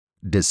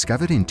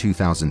Discovered in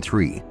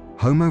 2003,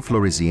 Homo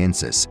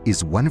Floresiensis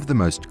is one of the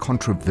most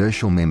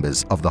controversial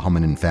members of the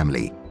hominin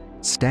family.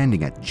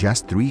 Standing at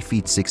just 3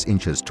 feet 6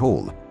 inches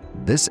tall,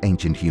 this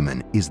ancient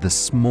human is the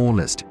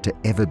smallest to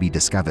ever be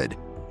discovered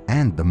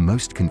and the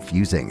most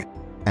confusing,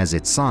 as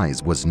its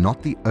size was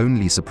not the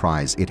only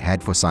surprise it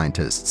had for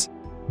scientists.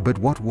 But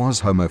what was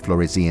Homo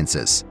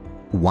Floresiensis?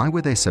 Why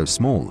were they so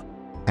small?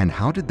 And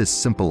how did this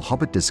simple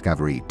hobbit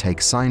discovery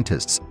take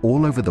scientists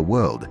all over the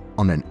world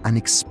on an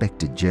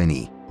unexpected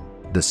journey?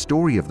 The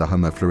story of the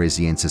Homo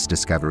Floresiensis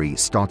discovery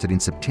started in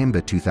September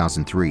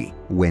 2003,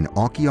 when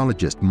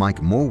archaeologist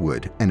Mike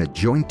Morwood and a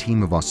joint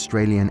team of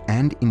Australian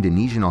and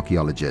Indonesian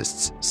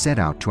archaeologists set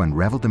out to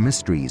unravel the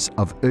mysteries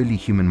of early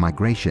human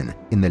migration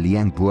in the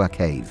Liang Bua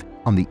Cave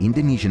on the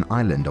Indonesian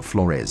island of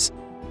Flores.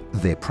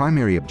 Their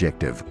primary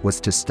objective was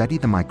to study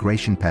the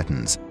migration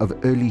patterns of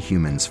early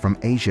humans from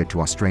Asia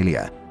to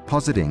Australia,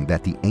 positing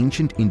that the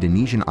ancient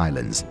Indonesian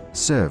islands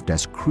served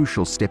as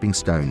crucial stepping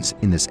stones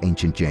in this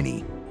ancient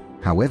journey.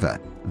 However,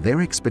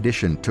 their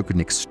expedition took an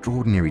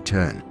extraordinary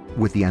turn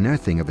with the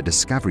unearthing of a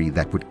discovery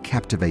that would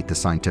captivate the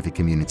scientific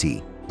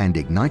community and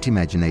ignite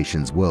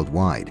imaginations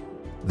worldwide: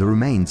 the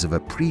remains of a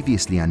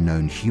previously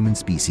unknown human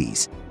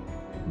species.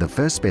 The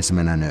first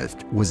specimen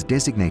unearthed was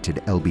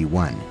designated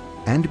LB1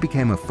 and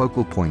became a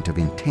focal point of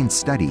intense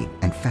study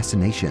and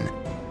fascination.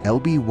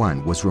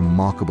 LB1 was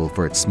remarkable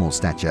for its small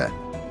stature,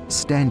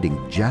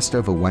 standing just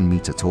over 1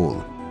 meter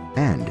tall,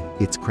 and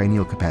its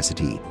cranial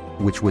capacity,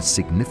 which was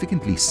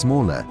significantly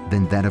smaller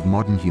than that of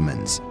modern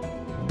humans.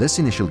 This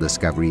initial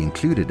discovery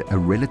included a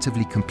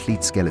relatively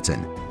complete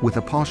skeleton with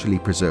a partially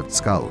preserved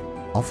skull,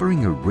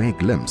 offering a rare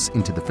glimpse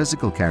into the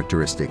physical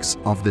characteristics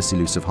of this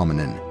elusive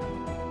hominin.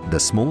 The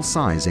small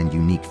size and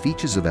unique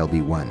features of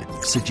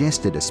LB1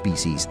 suggested a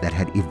species that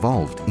had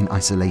evolved in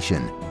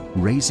isolation,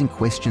 raising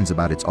questions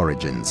about its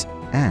origins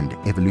and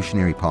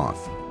evolutionary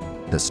path.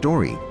 The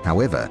story,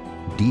 however,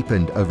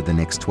 deepened over the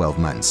next 12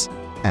 months,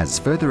 as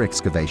further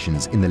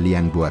excavations in the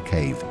Liang Bua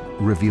Cave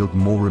revealed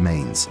more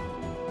remains.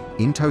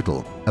 In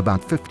total,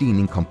 about 15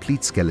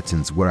 incomplete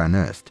skeletons were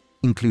unearthed,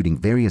 including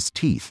various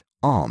teeth,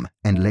 arm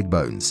and leg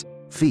bones,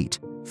 feet,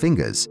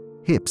 fingers,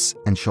 hips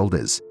and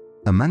shoulders.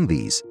 Among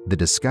these, the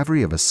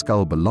discovery of a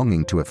skull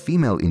belonging to a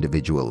female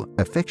individual,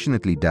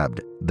 affectionately dubbed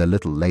the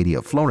Little Lady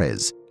of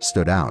Flores,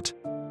 stood out.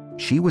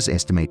 She was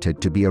estimated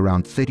to be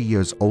around 30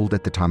 years old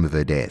at the time of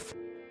her death,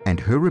 and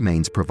her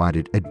remains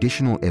provided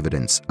additional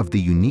evidence of the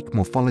unique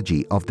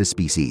morphology of the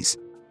species.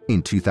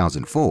 In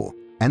 2004,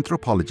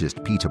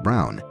 anthropologist Peter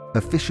Brown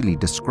officially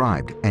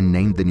described and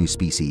named the new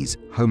species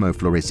Homo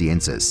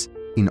Floresiensis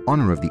in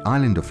honor of the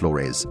island of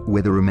Flores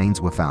where the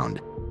remains were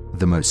found.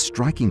 The most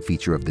striking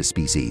feature of this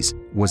species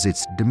was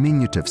its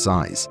diminutive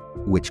size,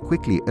 which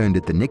quickly earned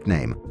it the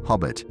nickname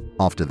Hobbit,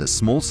 after the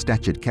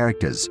small-statured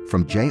characters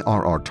from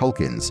J.R.R.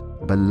 Tolkien's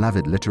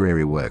beloved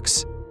literary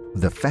works.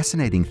 The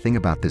fascinating thing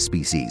about this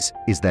species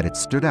is that it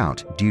stood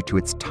out due to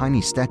its tiny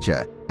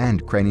stature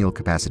and cranial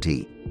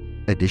capacity.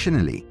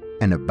 Additionally,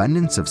 an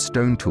abundance of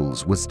stone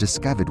tools was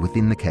discovered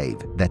within the cave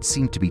that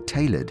seemed to be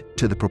tailored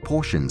to the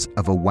proportions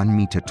of a 1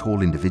 meter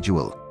tall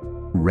individual.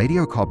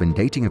 Radiocarbon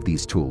dating of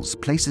these tools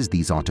places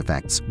these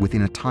artifacts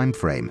within a time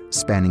frame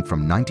spanning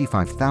from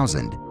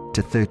 95,000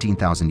 to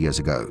 13,000 years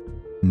ago,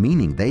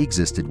 meaning they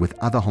existed with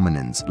other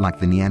hominins like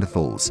the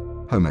Neanderthals,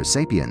 Homo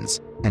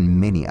sapiens, and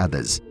many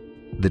others.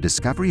 The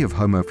discovery of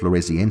Homo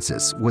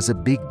Floresiensis was a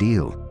big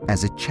deal,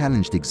 as it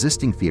challenged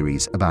existing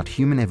theories about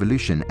human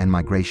evolution and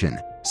migration,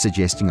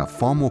 suggesting a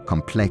far more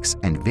complex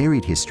and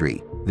varied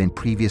history than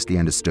previously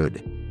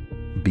understood.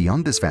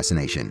 Beyond this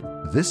fascination,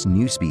 this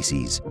new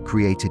species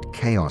created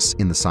chaos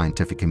in the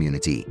scientific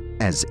community,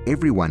 as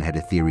everyone had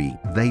a theory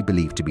they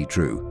believed to be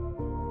true.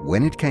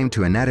 When it came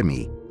to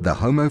anatomy, the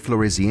Homo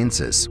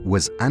Floresiensis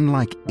was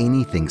unlike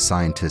anything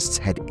scientists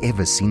had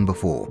ever seen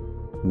before.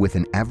 With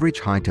an average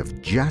height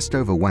of just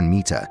over 1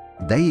 meter,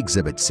 they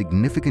exhibit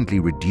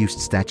significantly reduced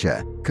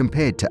stature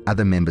compared to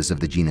other members of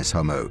the genus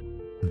Homo.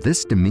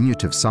 This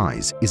diminutive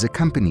size is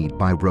accompanied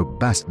by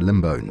robust limb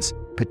bones,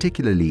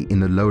 particularly in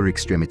the lower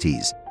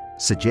extremities,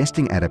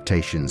 suggesting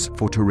adaptations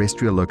for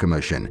terrestrial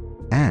locomotion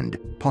and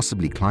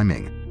possibly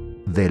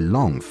climbing. Their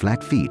long,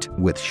 flat feet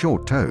with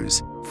short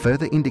toes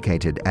further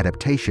indicated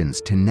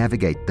adaptations to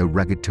navigate the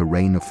rugged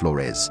terrain of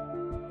Flores.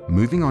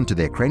 Moving on to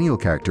their cranial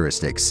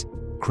characteristics,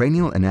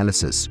 cranial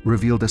analysis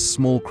revealed a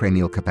small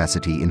cranial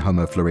capacity in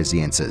Homo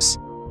Floresiensis,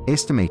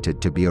 estimated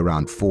to be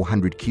around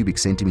 400 cubic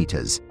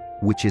centimeters,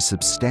 which is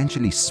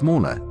substantially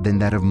smaller than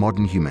that of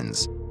modern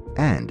humans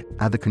and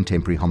other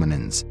contemporary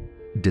hominins.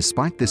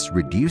 Despite this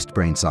reduced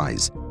brain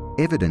size,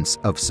 evidence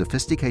of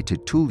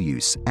sophisticated tool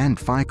use and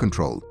fire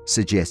control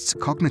suggests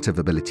cognitive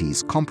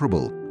abilities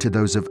comparable to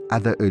those of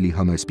other early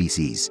Homo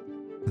species.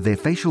 Their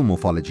facial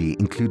morphology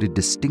included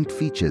distinct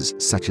features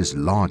such as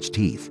large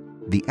teeth,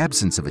 the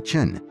absence of a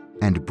chin,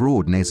 and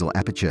broad nasal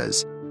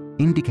apertures,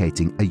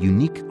 indicating a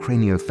unique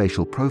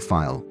craniofacial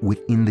profile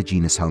within the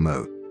genus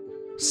Homo.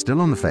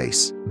 Still on the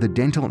face, the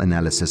dental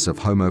analysis of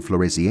Homo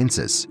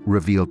Floresiensis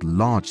revealed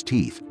large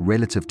teeth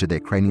relative to their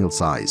cranial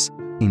size,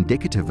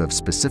 indicative of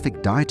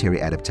specific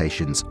dietary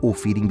adaptations or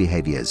feeding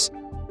behaviors.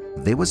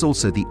 There was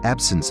also the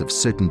absence of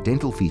certain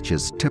dental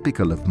features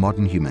typical of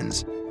modern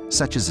humans,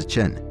 such as a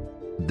chin.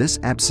 This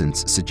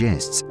absence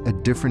suggests a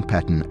different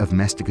pattern of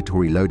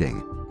masticatory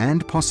loading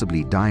and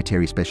possibly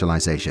dietary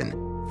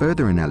specialization.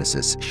 Further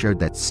analysis showed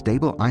that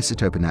stable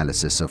isotope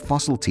analysis of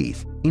fossil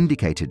teeth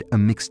indicated a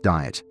mixed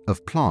diet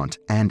of plant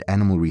and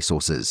animal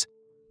resources.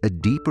 A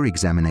deeper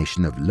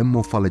examination of limb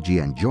morphology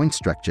and joint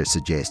structure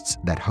suggests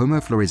that Homo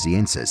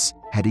floresiensis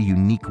had a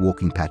unique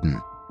walking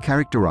pattern,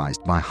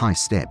 characterized by high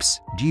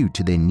steps due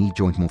to their knee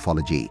joint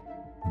morphology.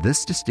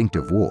 This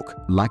distinctive walk,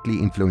 likely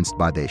influenced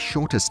by their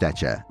shorter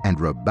stature and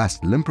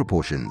robust limb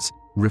proportions,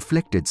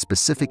 reflected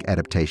specific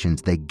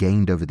adaptations they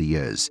gained over the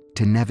years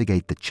to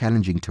navigate the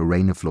challenging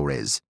terrain of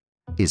Flores,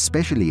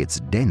 especially its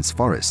dense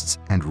forests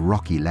and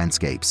rocky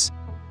landscapes.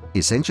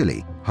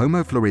 Essentially,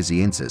 Homo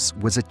floresiensis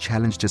was a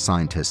challenge to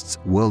scientists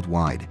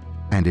worldwide,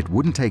 and it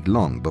wouldn't take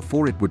long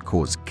before it would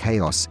cause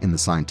chaos in the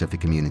scientific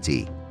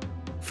community.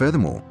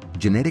 Furthermore,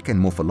 genetic and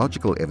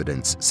morphological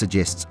evidence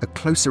suggests a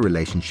closer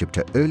relationship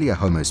to earlier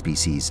Homo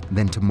species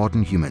than to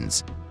modern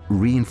humans,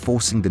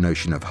 reinforcing the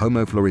notion of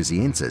Homo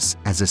floresiensis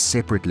as a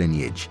separate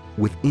lineage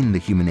within the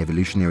human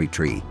evolutionary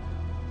tree.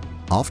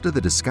 After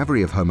the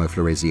discovery of Homo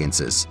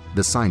floresiensis,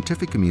 the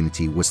scientific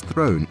community was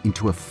thrown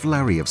into a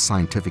flurry of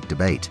scientific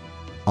debate.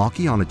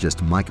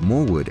 Archaeologist Mike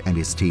Morwood and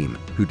his team,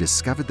 who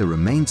discovered the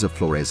remains of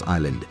Flores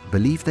Island,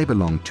 believed they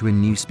belonged to a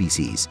new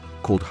species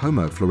called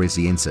Homo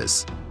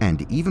floresiensis,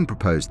 and even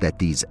proposed that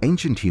these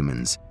ancient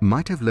humans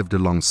might have lived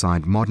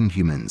alongside modern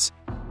humans.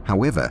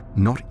 However,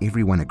 not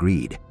everyone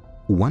agreed.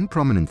 One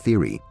prominent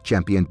theory,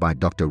 championed by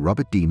Dr.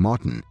 Robert D.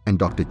 Martin and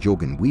Dr.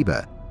 Jorgen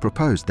Weber,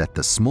 proposed that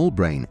the small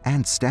brain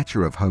and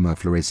stature of Homo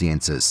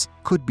floresiensis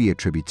could be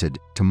attributed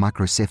to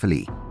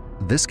microcephaly.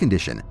 This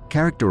condition,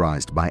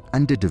 characterized by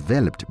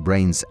underdeveloped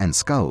brains and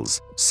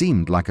skulls,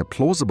 seemed like a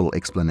plausible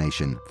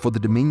explanation for the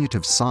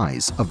diminutive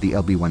size of the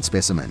LB1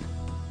 specimen.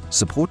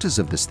 Supporters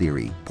of this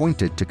theory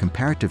pointed to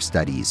comparative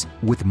studies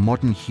with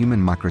modern human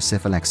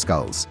microcephalic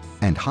skulls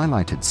and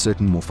highlighted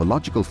certain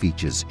morphological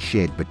features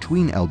shared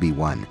between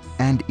LB1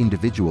 and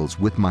individuals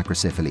with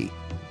microcephaly.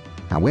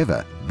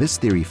 However, this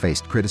theory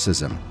faced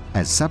criticism,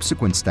 as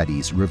subsequent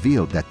studies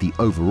revealed that the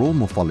overall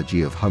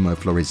morphology of Homo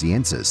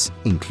floresiensis,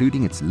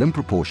 including its limb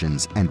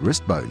proportions and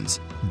wrist bones,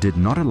 did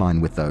not align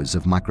with those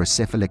of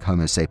microcephalic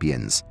Homo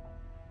sapiens.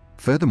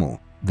 Furthermore,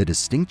 the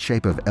distinct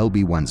shape of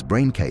LB1's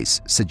brain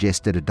case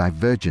suggested a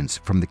divergence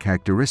from the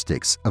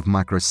characteristics of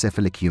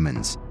microcephalic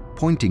humans,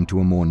 pointing to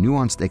a more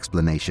nuanced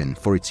explanation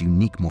for its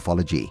unique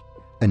morphology.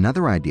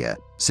 Another idea,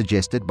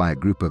 suggested by a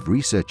group of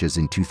researchers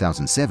in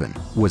 2007,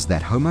 was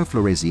that Homo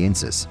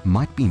floresiensis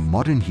might be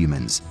modern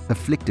humans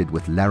afflicted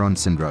with Laron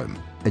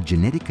syndrome, a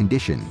genetic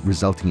condition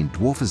resulting in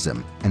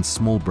dwarfism and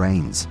small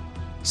brains.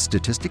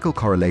 Statistical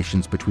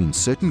correlations between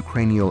certain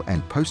cranial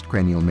and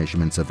postcranial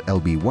measurements of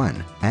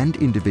LB1 and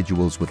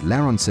individuals with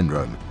Laron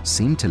syndrome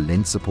seem to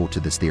lend support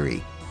to this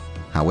theory.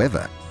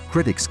 However,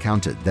 critics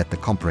countered that the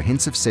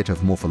comprehensive set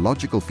of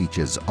morphological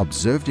features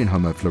observed in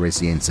Homo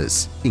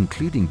floresiensis,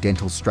 including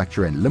dental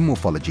structure and limb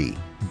morphology,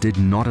 did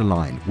not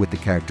align with the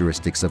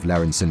characteristics of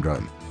Laron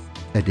syndrome.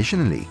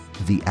 Additionally,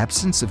 the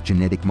absence of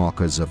genetic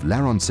markers of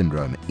Laron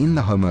syndrome in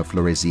the Homo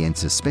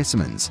floresiensis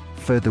specimens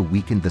further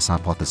weakened this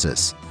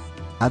hypothesis.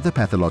 Other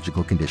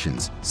pathological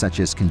conditions, such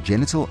as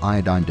congenital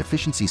iodine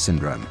deficiency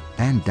syndrome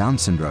and Down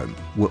syndrome,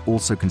 were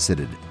also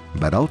considered,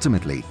 but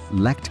ultimately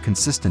lacked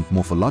consistent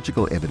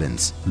morphological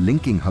evidence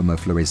linking Homo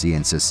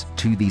floresiensis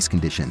to these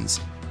conditions.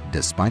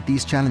 Despite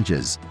these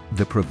challenges,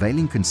 the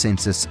prevailing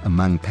consensus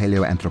among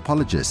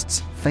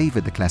paleoanthropologists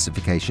favored the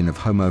classification of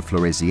Homo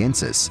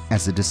floresiensis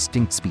as a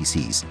distinct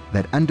species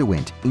that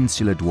underwent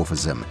insular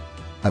dwarfism,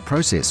 a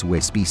process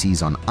where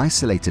species on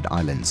isolated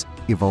islands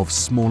evolve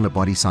smaller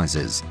body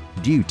sizes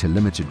due to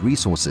limited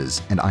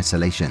resources and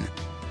isolation.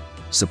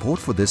 Support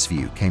for this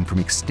view came from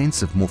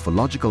extensive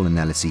morphological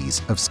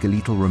analyses of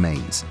skeletal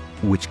remains,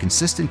 which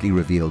consistently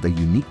revealed a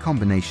unique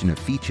combination of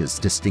features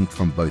distinct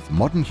from both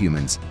modern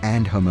humans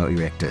and Homo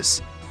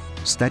erectus.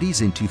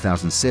 Studies in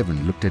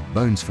 2007 looked at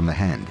bones from the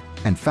hand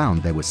and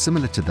found they were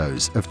similar to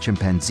those of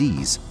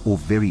chimpanzees or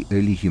very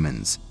early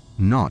humans,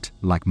 not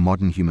like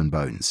modern human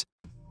bones.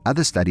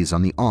 Other studies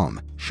on the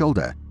arm,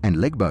 shoulder, and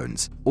leg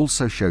bones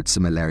also showed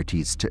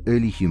similarities to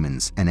early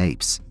humans and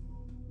apes.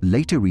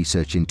 Later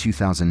research in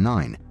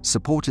 2009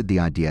 supported the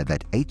idea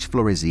that H.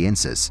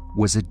 floresiensis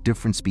was a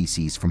different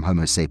species from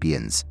Homo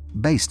sapiens,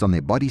 based on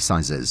their body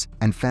sizes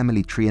and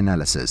family tree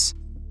analysis.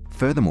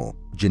 Furthermore,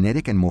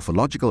 genetic and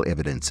morphological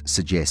evidence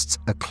suggests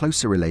a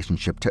closer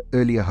relationship to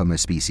earlier Homo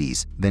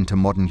species than to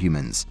modern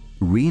humans,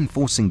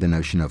 reinforcing the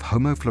notion of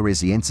Homo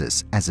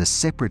floresiensis as a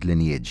separate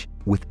lineage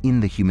within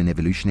the human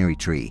evolutionary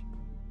tree.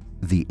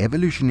 The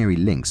evolutionary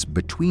links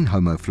between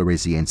Homo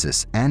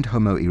floresiensis and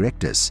Homo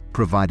erectus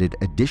provided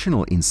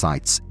additional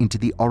insights into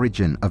the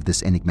origin of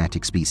this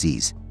enigmatic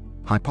species.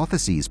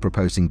 Hypotheses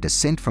proposing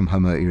descent from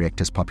Homo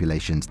erectus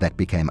populations that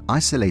became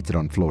isolated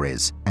on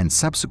Flores and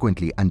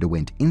subsequently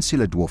underwent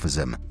insular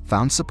dwarfism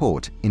found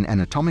support in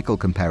anatomical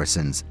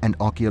comparisons and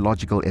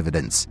archaeological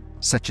evidence,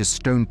 such as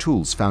stone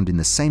tools found in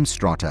the same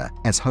strata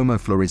as Homo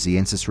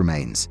floresiensis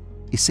remains.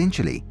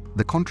 Essentially,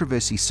 the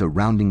controversy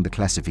surrounding the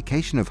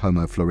classification of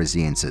Homo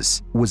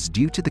floresiensis was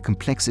due to the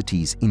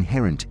complexities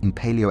inherent in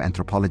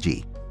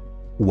paleoanthropology.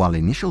 While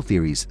initial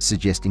theories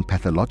suggesting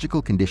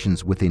pathological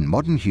conditions within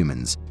modern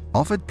humans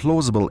offered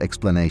plausible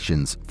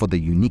explanations for the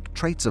unique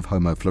traits of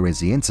Homo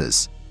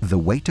floresiensis, the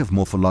weight of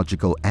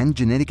morphological and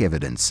genetic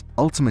evidence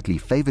ultimately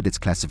favored its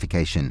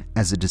classification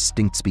as a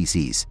distinct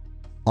species.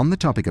 On the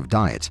topic of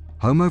diet,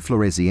 Homo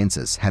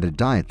floresiensis had a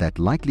diet that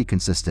likely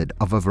consisted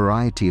of a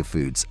variety of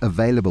foods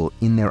available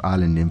in their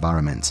island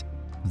environment.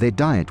 Their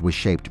diet was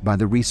shaped by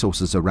the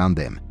resources around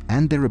them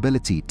and their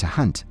ability to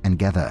hunt and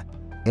gather.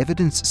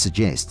 Evidence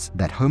suggests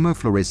that Homo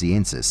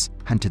floresiensis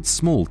hunted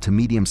small to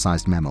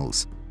medium-sized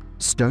mammals.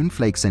 Stone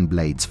flakes and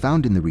blades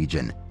found in the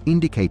region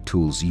indicate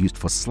tools used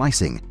for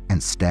slicing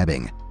and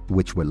stabbing,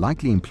 which were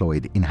likely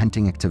employed in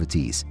hunting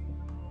activities.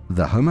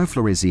 The Homo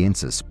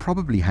floresiensis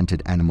probably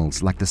hunted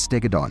animals like the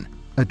stegodon,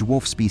 a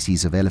dwarf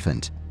species of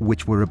elephant,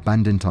 which were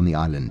abundant on the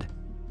island.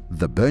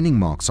 The burning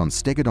marks on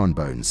stegodon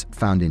bones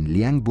found in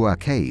Liang Bua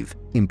Cave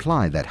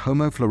imply that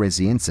Homo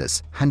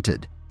floresiensis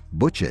hunted,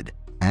 butchered,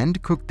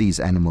 and cooked these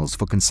animals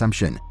for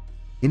consumption.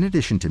 In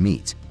addition to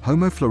meat,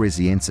 Homo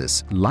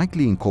floresiensis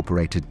likely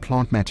incorporated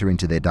plant matter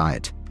into their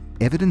diet.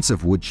 Evidence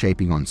of wood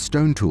shaping on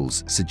stone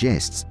tools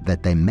suggests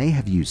that they may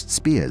have used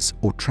spears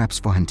or traps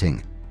for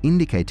hunting,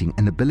 indicating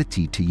an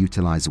ability to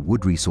utilize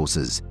wood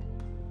resources.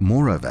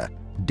 Moreover,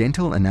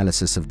 dental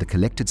analysis of the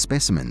collected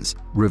specimens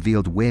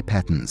revealed wear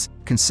patterns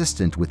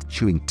consistent with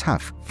chewing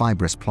tough,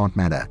 fibrous plant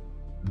matter.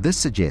 This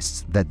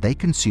suggests that they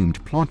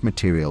consumed plant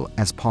material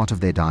as part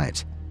of their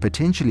diet,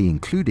 potentially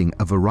including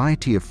a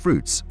variety of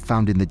fruits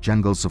found in the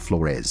jungles of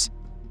Flores.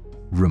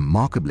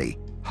 Remarkably,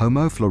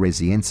 Homo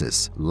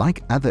floresiensis,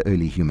 like other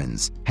early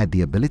humans, had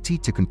the ability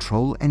to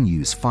control and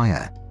use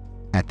fire.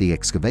 At the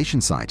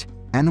excavation site,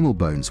 animal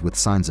bones with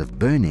signs of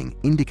burning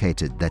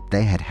indicated that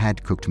they had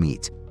had cooked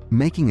meat,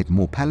 making it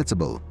more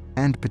palatable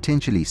and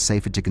potentially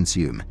safer to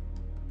consume.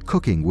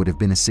 Cooking would have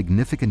been a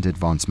significant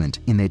advancement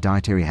in their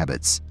dietary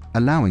habits,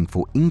 allowing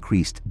for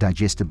increased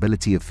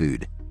digestibility of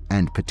food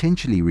and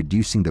potentially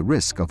reducing the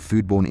risk of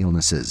foodborne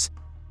illnesses.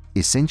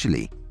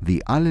 Essentially,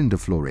 the island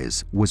of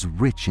Flores was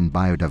rich in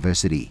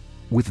biodiversity,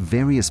 with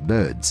various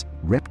birds,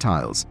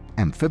 reptiles,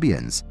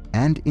 amphibians,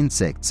 and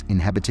insects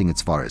inhabiting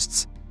its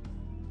forests.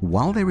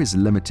 While there is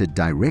limited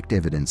direct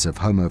evidence of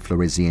Homo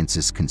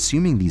floresiensis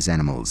consuming these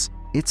animals,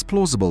 it's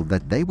plausible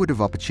that they would have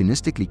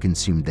opportunistically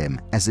consumed them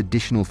as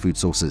additional food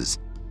sources.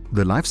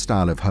 The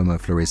lifestyle of Homo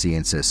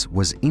floresiensis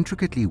was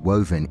intricately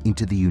woven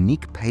into the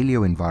unique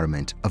paleo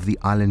environment of the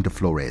island of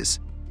Flores.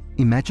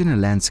 Imagine a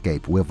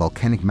landscape where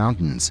volcanic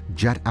mountains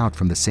jut out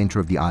from the center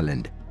of the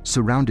island,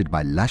 surrounded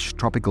by lush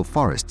tropical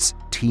forests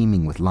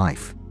teeming with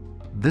life.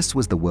 This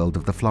was the world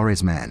of the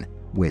Flores man,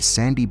 where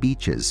sandy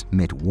beaches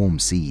met warm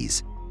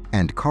seas,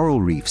 and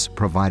coral reefs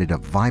provided a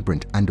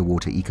vibrant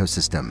underwater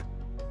ecosystem.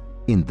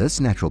 In this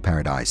natural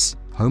paradise,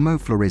 Homo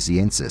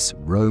floresiensis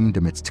roamed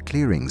amidst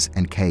clearings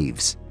and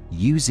caves,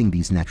 using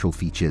these natural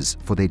features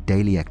for their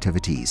daily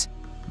activities.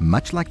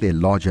 Much like their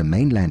larger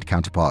mainland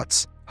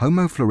counterparts,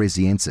 Homo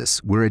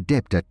floresiensis were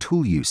adept at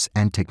tool use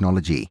and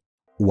technology.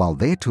 While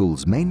their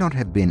tools may not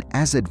have been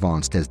as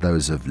advanced as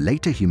those of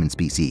later human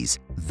species,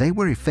 they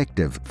were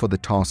effective for the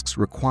tasks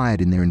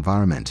required in their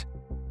environment.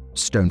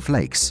 Stone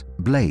flakes,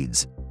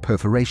 blades,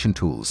 perforation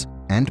tools,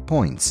 and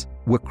points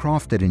were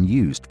crafted and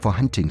used for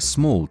hunting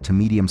small to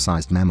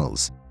medium-sized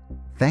mammals.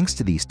 Thanks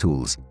to these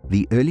tools,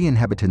 the early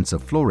inhabitants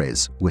of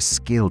Flores were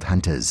skilled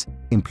hunters,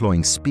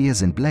 employing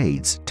spears and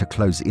blades to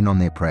close in on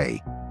their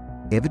prey.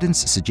 Evidence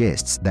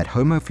suggests that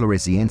Homo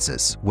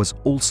floresiensis was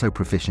also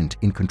proficient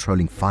in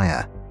controlling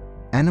fire.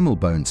 Animal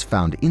bones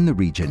found in the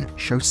region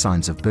show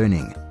signs of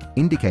burning,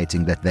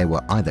 indicating that they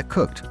were either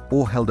cooked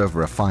or held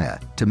over a fire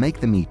to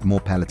make the meat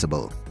more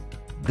palatable.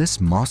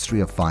 This mastery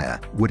of fire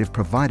would have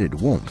provided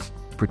warmth,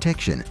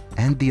 protection,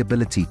 and the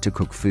ability to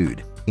cook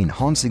food,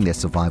 enhancing their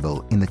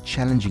survival in the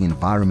challenging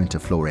environment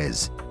of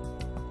Flores.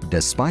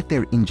 Despite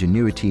their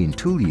ingenuity in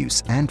tool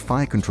use and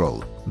fire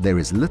control, there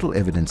is little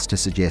evidence to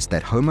suggest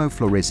that Homo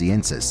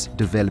floresiensis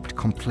developed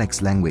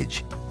complex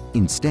language.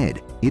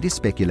 Instead, it is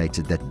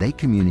speculated that they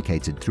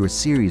communicated through a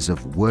series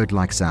of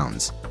word-like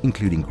sounds,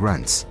 including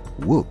grunts,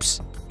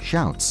 whoops,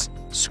 shouts,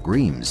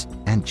 screams,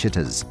 and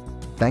chitters.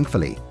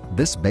 Thankfully,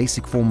 this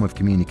basic form of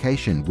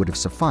communication would have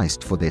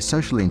sufficed for their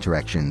social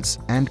interactions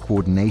and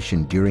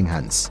coordination during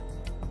hunts.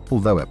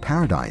 Although a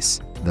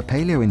paradise, the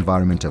paleo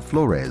environment of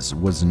Flores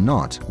was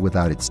not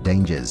without its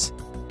dangers.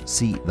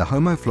 See, the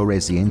Homo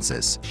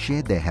floresiensis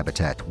shared their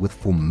habitat with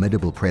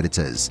formidable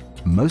predators,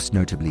 most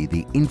notably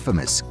the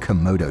infamous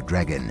Komodo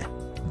dragon.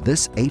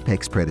 This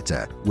apex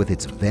predator, with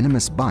its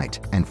venomous bite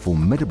and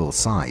formidable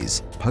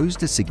size,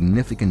 posed a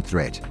significant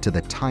threat to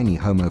the tiny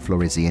Homo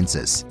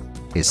floresiensis.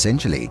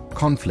 Essentially,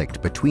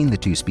 conflict between the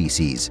two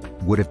species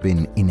would have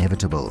been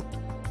inevitable,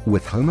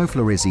 with Homo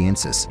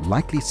floresiensis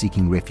likely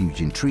seeking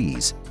refuge in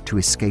trees to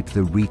escape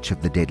the reach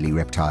of the deadly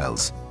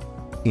reptiles.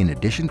 In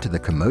addition to the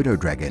Komodo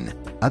dragon,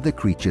 other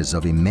creatures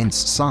of immense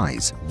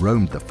size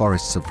roamed the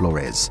forests of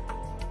Flores.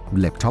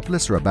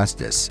 Leptopolis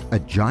robustus, a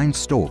giant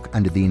stork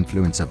under the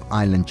influence of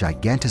island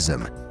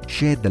gigantism,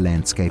 shared the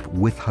landscape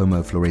with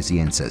Homo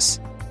floresiensis.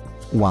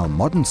 While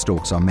modern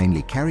storks are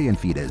mainly carrion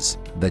feeders,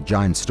 the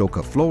giant stork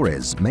of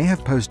Flores may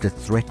have posed a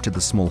threat to the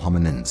small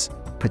hominins,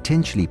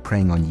 potentially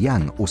preying on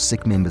young or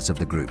sick members of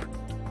the group.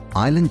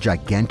 Island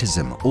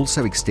gigantism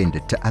also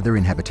extended to other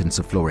inhabitants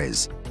of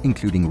Flores,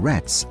 including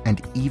rats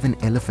and even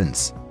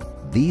elephants.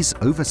 These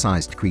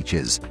oversized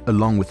creatures,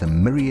 along with a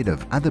myriad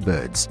of other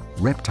birds,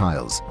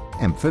 reptiles,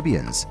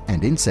 amphibians,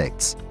 and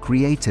insects,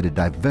 created a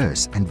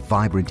diverse and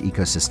vibrant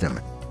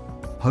ecosystem.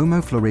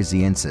 Homo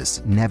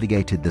floresiensis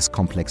navigated this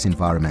complex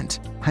environment,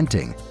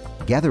 hunting,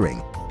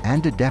 gathering,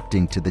 and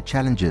adapting to the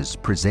challenges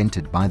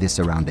presented by their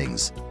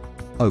surroundings.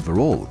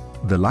 Overall,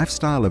 the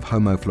lifestyle of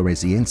Homo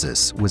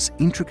floresiensis was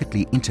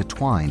intricately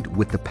intertwined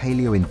with the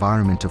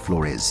paleo-environment of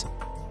Flores.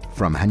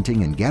 From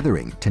hunting and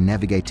gathering to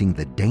navigating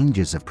the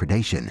dangers of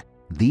predation,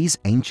 these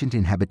ancient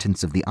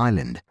inhabitants of the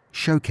island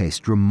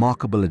showcased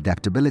remarkable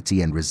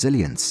adaptability and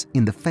resilience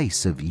in the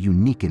face of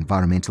unique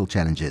environmental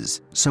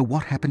challenges. So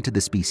what happened to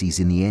the species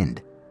in the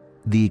end?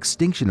 The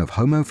extinction of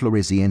Homo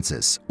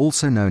floresiensis,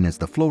 also known as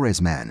the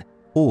Flores man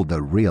or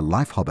the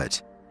real-life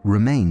hobbit,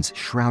 remains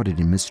shrouded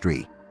in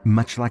mystery,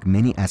 much like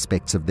many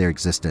aspects of their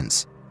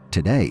existence.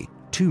 Today,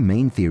 two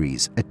main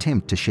theories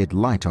attempt to shed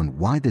light on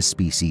why this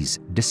species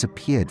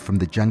disappeared from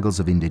the jungles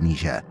of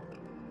Indonesia.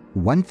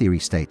 One theory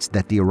states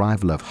that the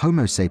arrival of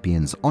Homo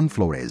sapiens on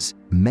Flores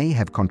may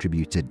have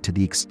contributed to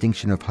the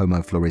extinction of Homo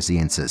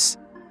floresiensis.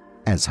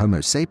 As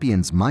Homo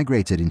sapiens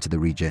migrated into the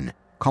region,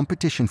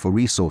 competition for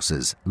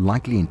resources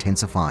likely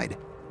intensified.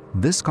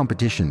 This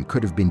competition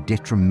could have been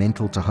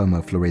detrimental to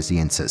Homo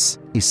floresiensis,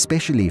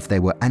 especially if they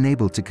were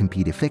unable to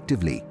compete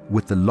effectively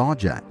with the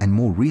larger and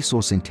more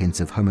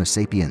resource-intensive Homo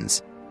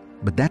sapiens.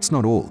 But that's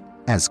not all,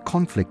 as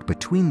conflict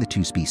between the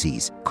two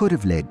species could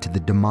have led to the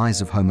demise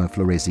of Homo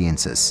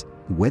floresiensis,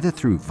 whether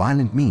through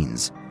violent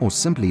means or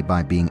simply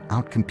by being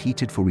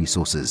outcompeted for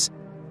resources.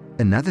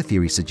 Another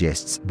theory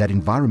suggests that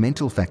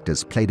environmental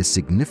factors played a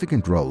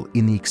significant role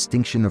in the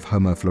extinction of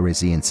Homo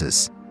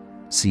floresiensis.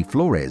 See,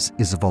 Flores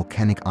is a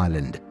volcanic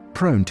island,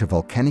 prone to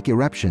volcanic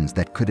eruptions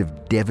that could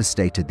have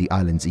devastated the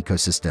island's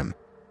ecosystem.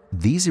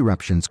 These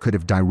eruptions could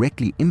have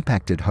directly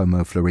impacted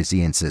Homo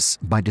floresiensis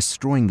by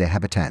destroying their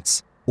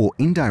habitats, or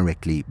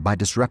indirectly by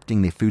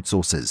disrupting their food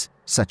sources,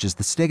 such as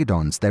the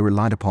stegodons they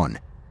relied upon.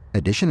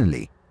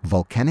 Additionally,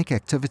 volcanic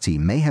activity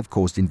may have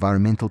caused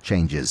environmental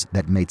changes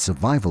that made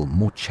survival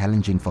more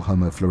challenging for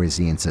Homo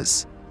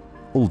floresiensis.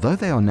 Although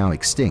they are now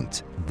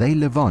extinct, they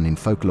live on in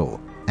folklore,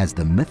 as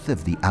the myth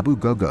of the Abu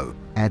Gogo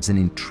adds an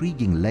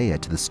intriguing layer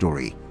to the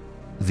story.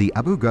 The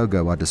Abu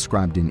Gogo are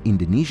described in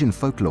Indonesian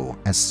folklore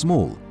as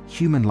small,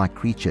 human-like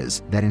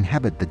creatures that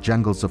inhabit the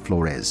jungles of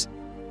Flores.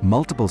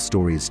 Multiple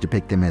stories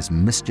depict them as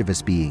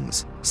mischievous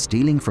beings,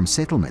 stealing from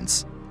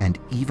settlements and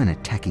even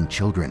attacking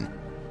children.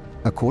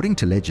 According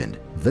to legend,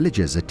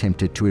 villagers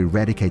attempted to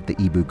eradicate the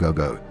Abu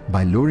Gogo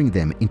by luring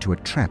them into a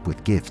trap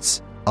with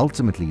gifts,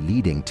 ultimately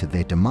leading to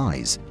their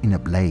demise in a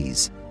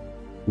blaze.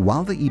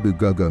 While the Abu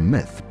Gogo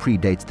myth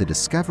predates the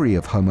discovery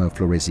of Homo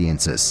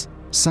floresiensis,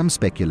 some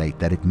speculate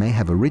that it may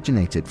have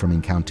originated from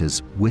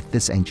encounters with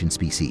this ancient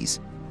species.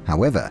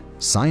 However,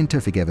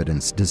 scientific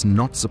evidence does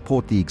not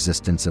support the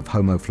existence of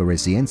Homo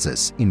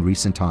floresiensis in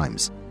recent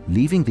times,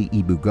 leaving the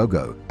Abu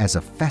Gogo as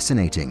a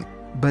fascinating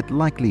but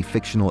likely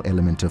fictional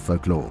element of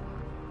folklore.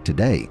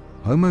 Today,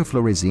 Homo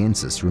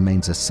floresiensis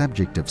remains a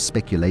subject of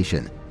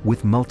speculation,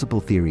 with multiple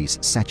theories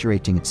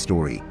saturating its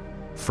story.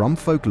 From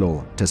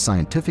folklore to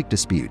scientific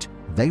dispute,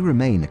 they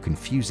remain a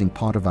confusing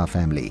part of our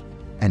family,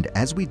 and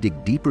as we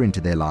dig deeper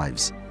into their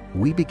lives,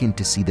 we begin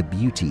to see the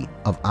beauty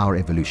of our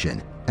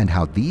evolution and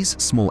how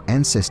these small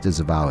ancestors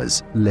of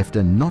ours left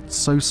a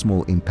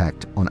not-so-small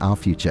impact on our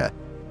future.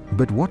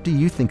 But what do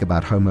you think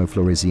about Homo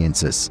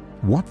floresiensis?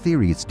 What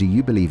theories do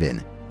you believe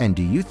in? And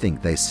do you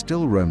think they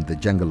still roam the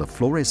jungle of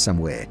Flores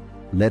somewhere?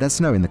 Let us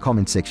know in the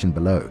comment section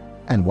below.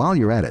 And while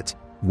you're at it,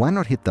 why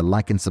not hit the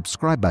like and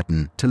subscribe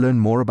button to learn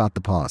more about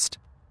the past?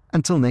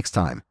 Until next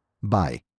time, bye.